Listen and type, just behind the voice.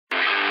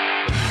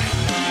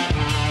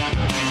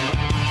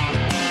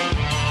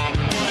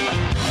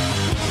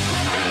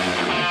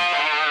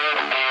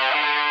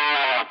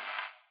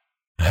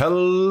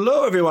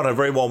Hello, everyone. A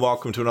very warm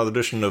welcome to another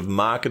edition of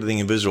Marketing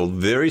Invisible.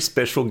 Very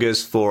special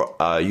guest for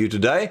you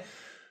today.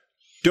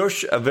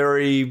 Dush, a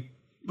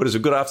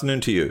good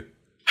afternoon to you.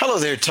 Hello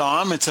there,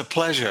 Tom. It's a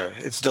pleasure.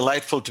 It's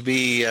delightful to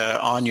be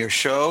on your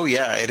show.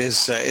 Yeah, it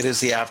is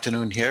the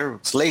afternoon here.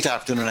 It's late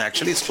afternoon,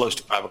 actually. It's close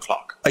to 5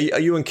 o'clock. Are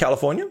you in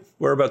California?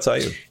 Whereabouts are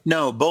you?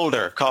 No,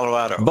 Boulder,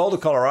 Colorado. Boulder,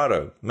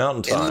 Colorado.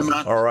 Mountain time.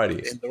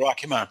 Alrighty. In the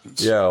Rocky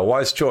Mountains. Yeah,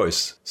 wise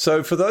choice.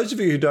 So for those of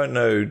you who don't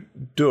know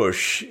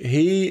Dush,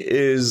 he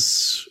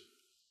is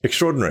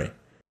extraordinary.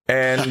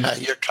 And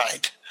you're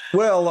kind.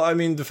 Well, I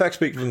mean, the facts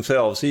speak for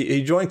themselves.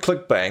 He joined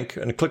ClickBank,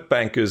 and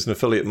ClickBank is an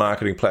affiliate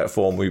marketing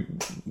platform.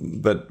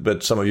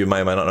 But some of you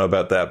may or may not know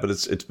about that, but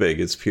it's big,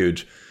 it's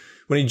huge.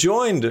 When he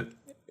joined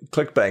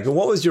ClickBank, and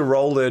what was your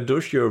role there,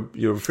 Dush? Your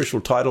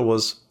official title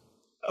was?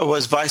 I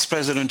was Vice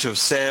President of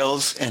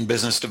Sales and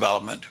Business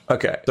Development.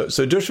 Okay,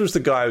 so Dush was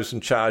the guy who was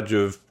in charge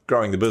of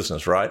growing the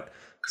business, right? Correct.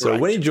 So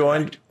when he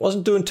joined,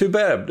 wasn't doing too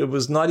bad. It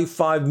was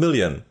 95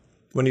 million.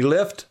 When he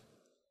left,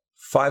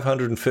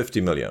 550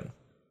 million.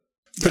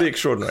 Pretty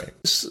extraordinary.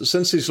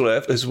 Since he's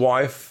left, his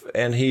wife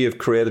and he have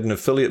created an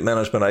affiliate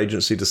management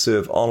agency to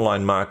serve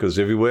online marketers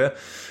everywhere.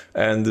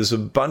 And there's a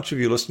bunch of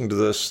you listening to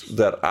this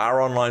that are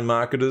online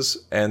marketers,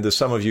 and there's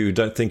some of you who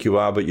don't think you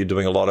are, but you're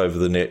doing a lot over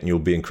the net, and you'll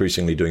be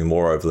increasingly doing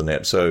more over the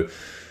net. So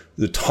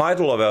the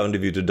title of our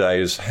interview today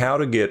is How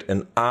to Get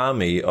an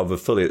Army of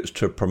Affiliates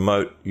to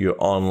Promote Your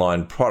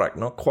Online Product.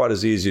 Not quite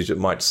as easy as it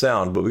might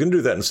sound, but we're going to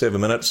do that in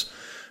 7 minutes.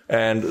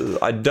 And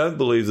I don't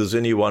believe there's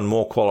anyone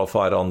more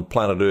qualified on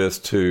planet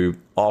Earth to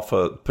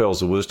offer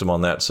pearls of wisdom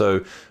on that.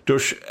 So,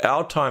 Dush,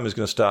 our time is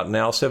going to start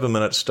now. 7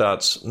 minutes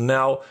starts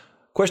now.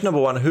 Question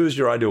number one, who is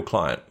your ideal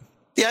client?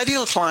 The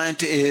ideal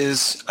client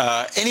is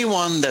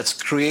anyone that's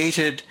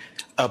created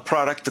a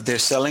product that they're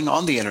selling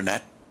on the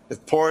internet.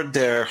 They've poured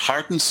their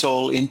heart and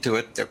soul into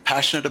it. They're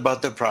passionate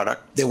about their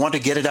product. They want to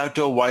get it out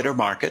to a wider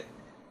market,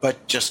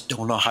 but just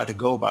don't know how to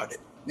go about it.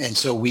 And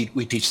so we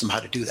teach them how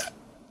to do that.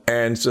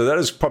 And so that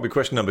is probably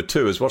question number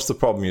two, is what's the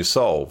problem you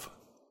solve?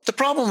 The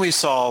problem we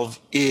solve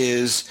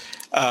is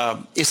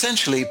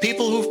essentially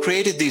people who've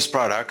created these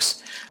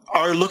products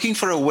are looking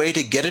for a way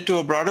to get it to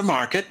a broader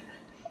market.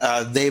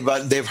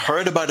 They've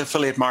heard about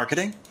affiliate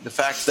marketing, the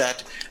fact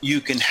that you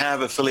can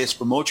have affiliates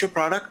promote your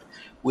product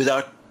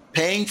without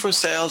paying for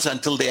sales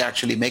until they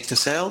actually make the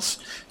sales.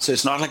 So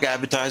it's not like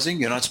advertising.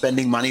 You're not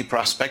spending money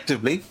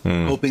prospectively,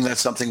 hoping that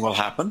something will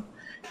happen.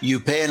 You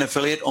pay an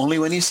affiliate only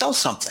when you sell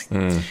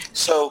something.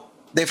 So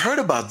they've heard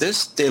about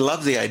this. They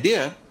love the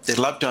idea. They'd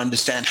love to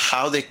understand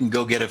how they can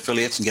go get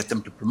affiliates and get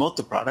them to promote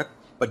the product,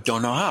 but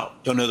don't know how,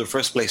 don't know the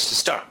first place to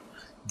start.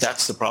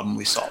 That's the problem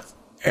we solve.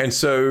 And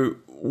so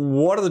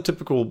what are the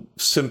typical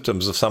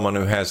symptoms of someone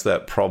who has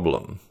that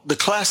problem? The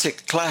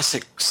classic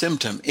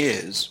symptom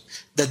is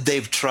that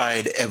they've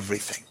tried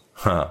everything.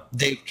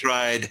 They've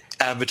tried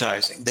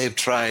advertising. They've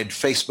tried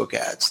Facebook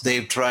ads.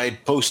 They've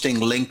tried posting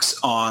links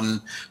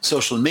on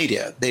social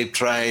media. They've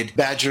tried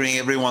badgering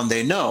everyone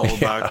they know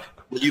about,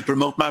 will you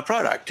promote my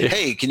product? Yeah.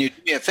 Hey, can you do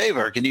me a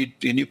favor? Can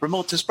you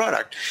promote this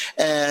product?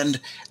 And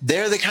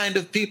they're the kind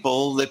of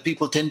people that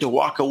people tend to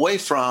walk away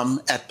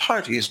from at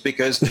parties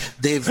because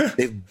they've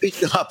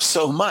beaten up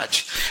so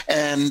much.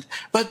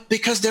 But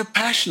because they're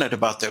passionate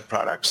about their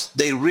products,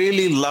 they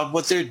really love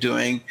what they're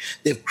doing.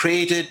 They've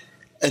created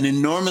an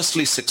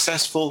enormously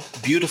successful,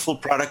 beautiful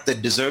product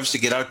that deserves to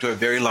get out to a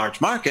very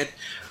large market,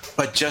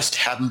 but just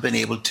haven't been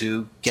able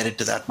to get it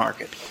to that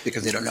market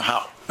because they don't know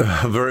how.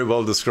 Very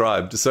well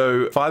described.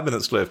 So 5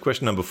 minutes left.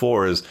 Question number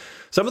 4 is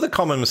some of the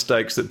common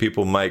mistakes that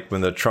people make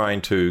when they're trying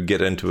to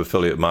get into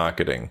affiliate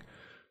marketing,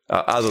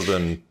 other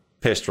than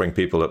pestering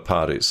people at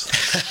parties.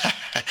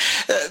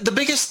 The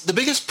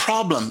biggest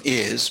problem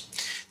is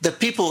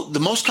that the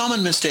most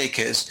common mistake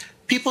is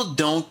people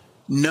don't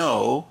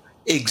know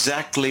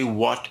exactly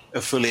what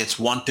affiliates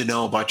want to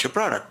know about your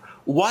product.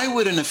 Why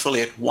would an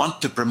affiliate want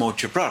to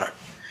promote your product?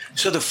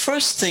 So the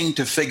first thing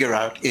to figure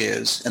out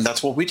is, and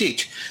that's what we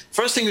teach,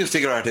 first thing to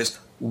figure out is,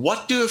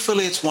 what do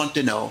affiliates want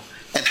to know,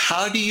 and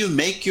how do you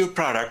make your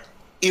product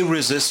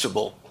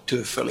irresistible to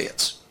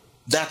affiliates?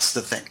 That's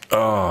the thing.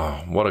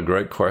 Oh, what a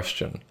great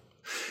question.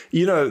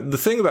 You know, the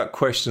thing about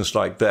questions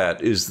like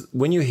that is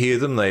when you hear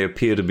them, they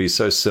appear to be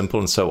so simple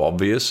and so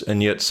obvious,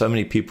 and yet so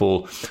many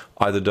people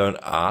either don't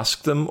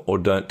ask them or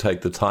don't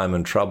take the time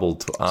and trouble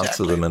to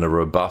answer them in a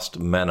robust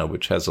manner,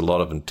 which has a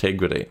lot of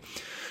integrity.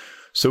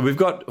 So we've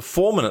got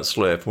 4 minutes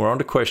left. We're on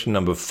to question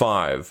number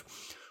 5.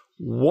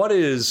 What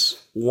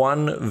is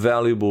one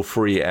valuable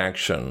free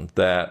action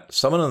that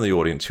someone in the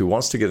audience who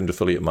wants to get into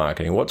affiliate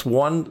marketing, what's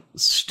one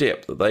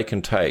step that they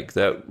can take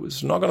that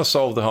is not going to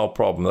solve the whole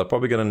problem? They're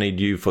probably going to need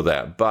you for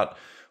that, but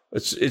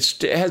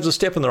it has a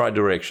step in the right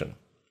direction.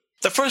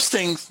 The first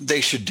thing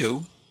they should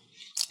do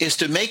is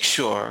to make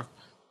sure,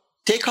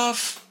 take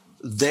off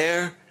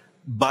their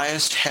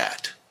biased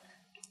hat,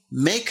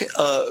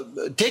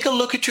 take a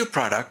look at your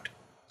product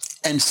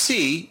and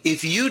see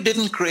if you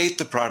didn't create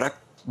the product,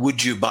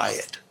 would you buy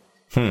it?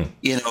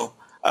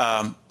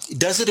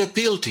 Does it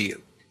appeal to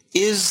you?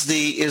 Is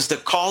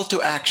the call to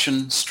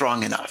action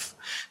strong enough?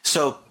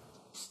 So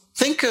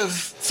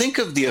think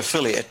of the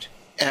affiliate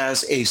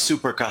as a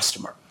super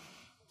customer,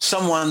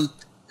 someone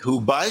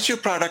who buys your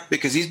product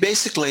because he's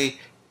basically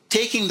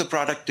taking the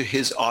product to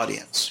his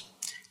audience.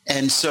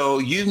 And so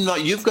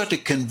you've got to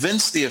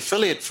convince the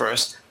affiliate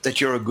first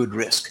that you're a good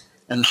risk.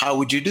 And how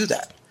would you do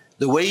that?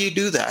 The way you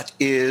do that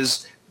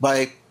is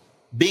by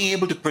being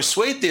able to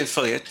persuade the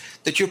affiliate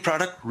that your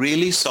product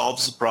really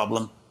solves the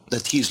problem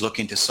that he's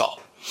looking to solve.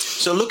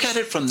 So look at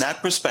it from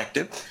that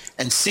perspective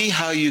and see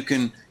how you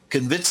can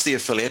convince the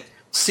affiliate,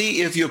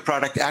 see if your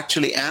product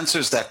actually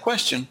answers that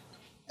question,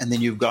 and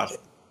then you've got it.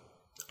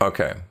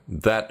 Okay,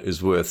 that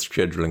is worth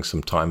scheduling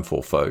some time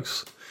for,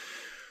 folks.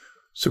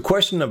 So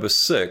question number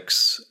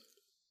 6,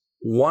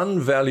 one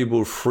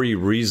valuable free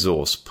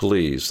resource,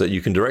 please, that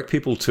you can direct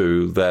people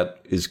to that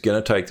is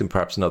going to take them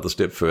perhaps another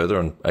step further.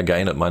 And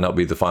again, it might not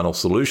be the final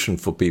solution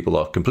for people,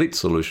 or complete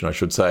solution, I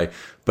should say,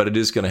 but it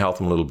is going to help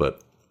them a little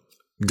bit.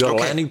 Got a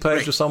landing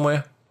page or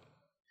somewhere?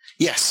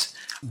 Yes.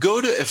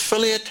 Go to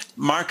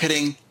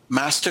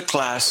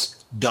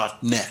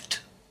affiliatemarketingmasterclass.net.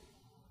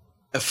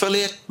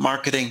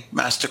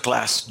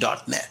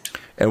 affiliatemarketingmasterclass.net.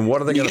 And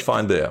what are they going to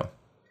find there?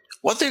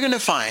 What they're going to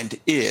find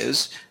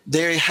is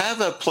they have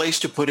a place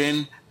to put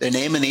in their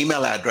name and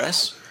email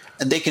address,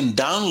 and they can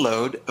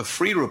download a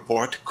free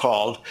report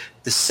called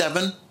The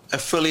 7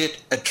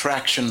 Affiliate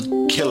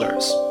Attraction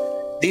Killers.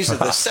 These are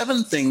the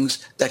 7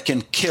 things that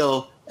can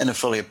kill an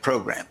affiliate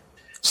program.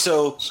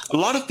 So a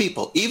lot of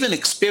people, even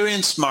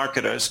experienced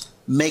marketers,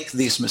 make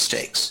these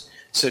mistakes.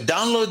 So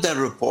download that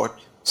report.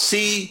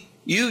 See,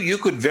 you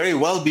could very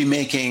well be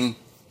making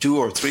 2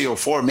 or 3 or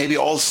 4, maybe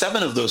all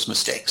 7 of those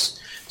mistakes.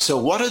 So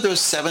what are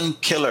those 7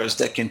 killers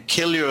that can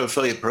kill your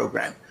affiliate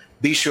program?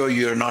 Be sure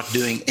you're not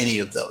doing any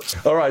of those.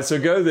 All right, so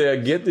go there,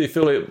 get the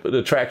affiliate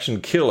attraction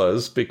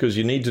killers, because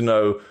you need to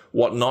know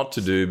what not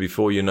to do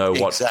before you know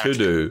what to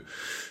do.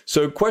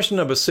 So question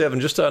number 7,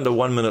 just under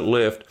 1 minute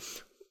left.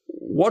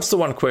 What's the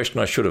one question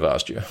I should have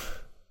asked you?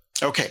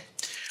 Okay,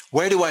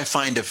 where do I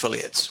find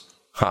affiliates?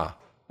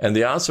 And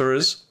the answer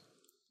is?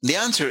 The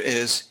answer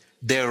is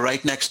they're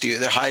right next to you.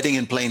 They're hiding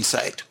in plain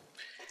sight.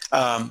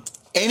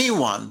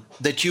 Anyone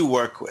that you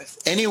work with,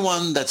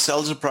 anyone that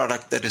sells a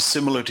product that is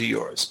similar to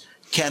yours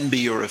can be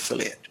your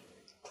affiliate.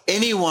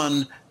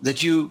 Anyone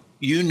that you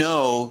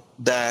know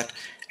that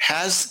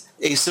has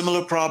a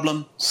similar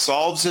problem,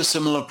 solves a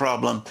similar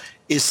problem,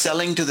 is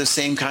selling to the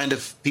same kind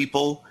of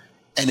people,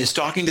 and is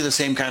talking to the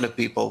same kind of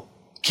people,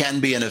 can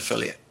be an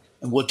affiliate.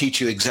 And we'll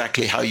teach you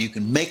exactly how you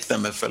can make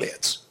them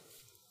affiliates.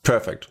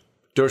 Perfect.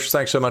 Dush,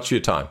 thanks so much for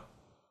your time.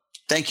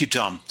 Thank you,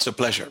 Tom. It's a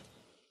pleasure.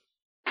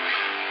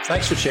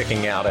 Thanks for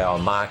checking out our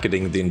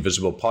Marketing the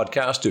Invisible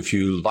podcast. If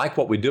you like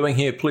what we're doing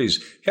here,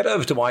 please head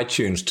over to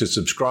iTunes to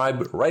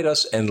subscribe, rate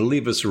us, and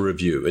leave us a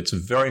review. It's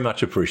very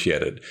much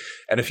appreciated.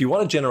 And if you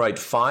want to generate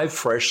 5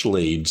 fresh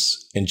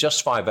leads in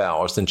just 5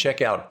 hours, then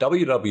check out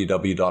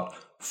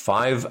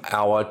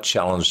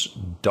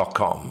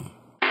www.5hourchallenge.com.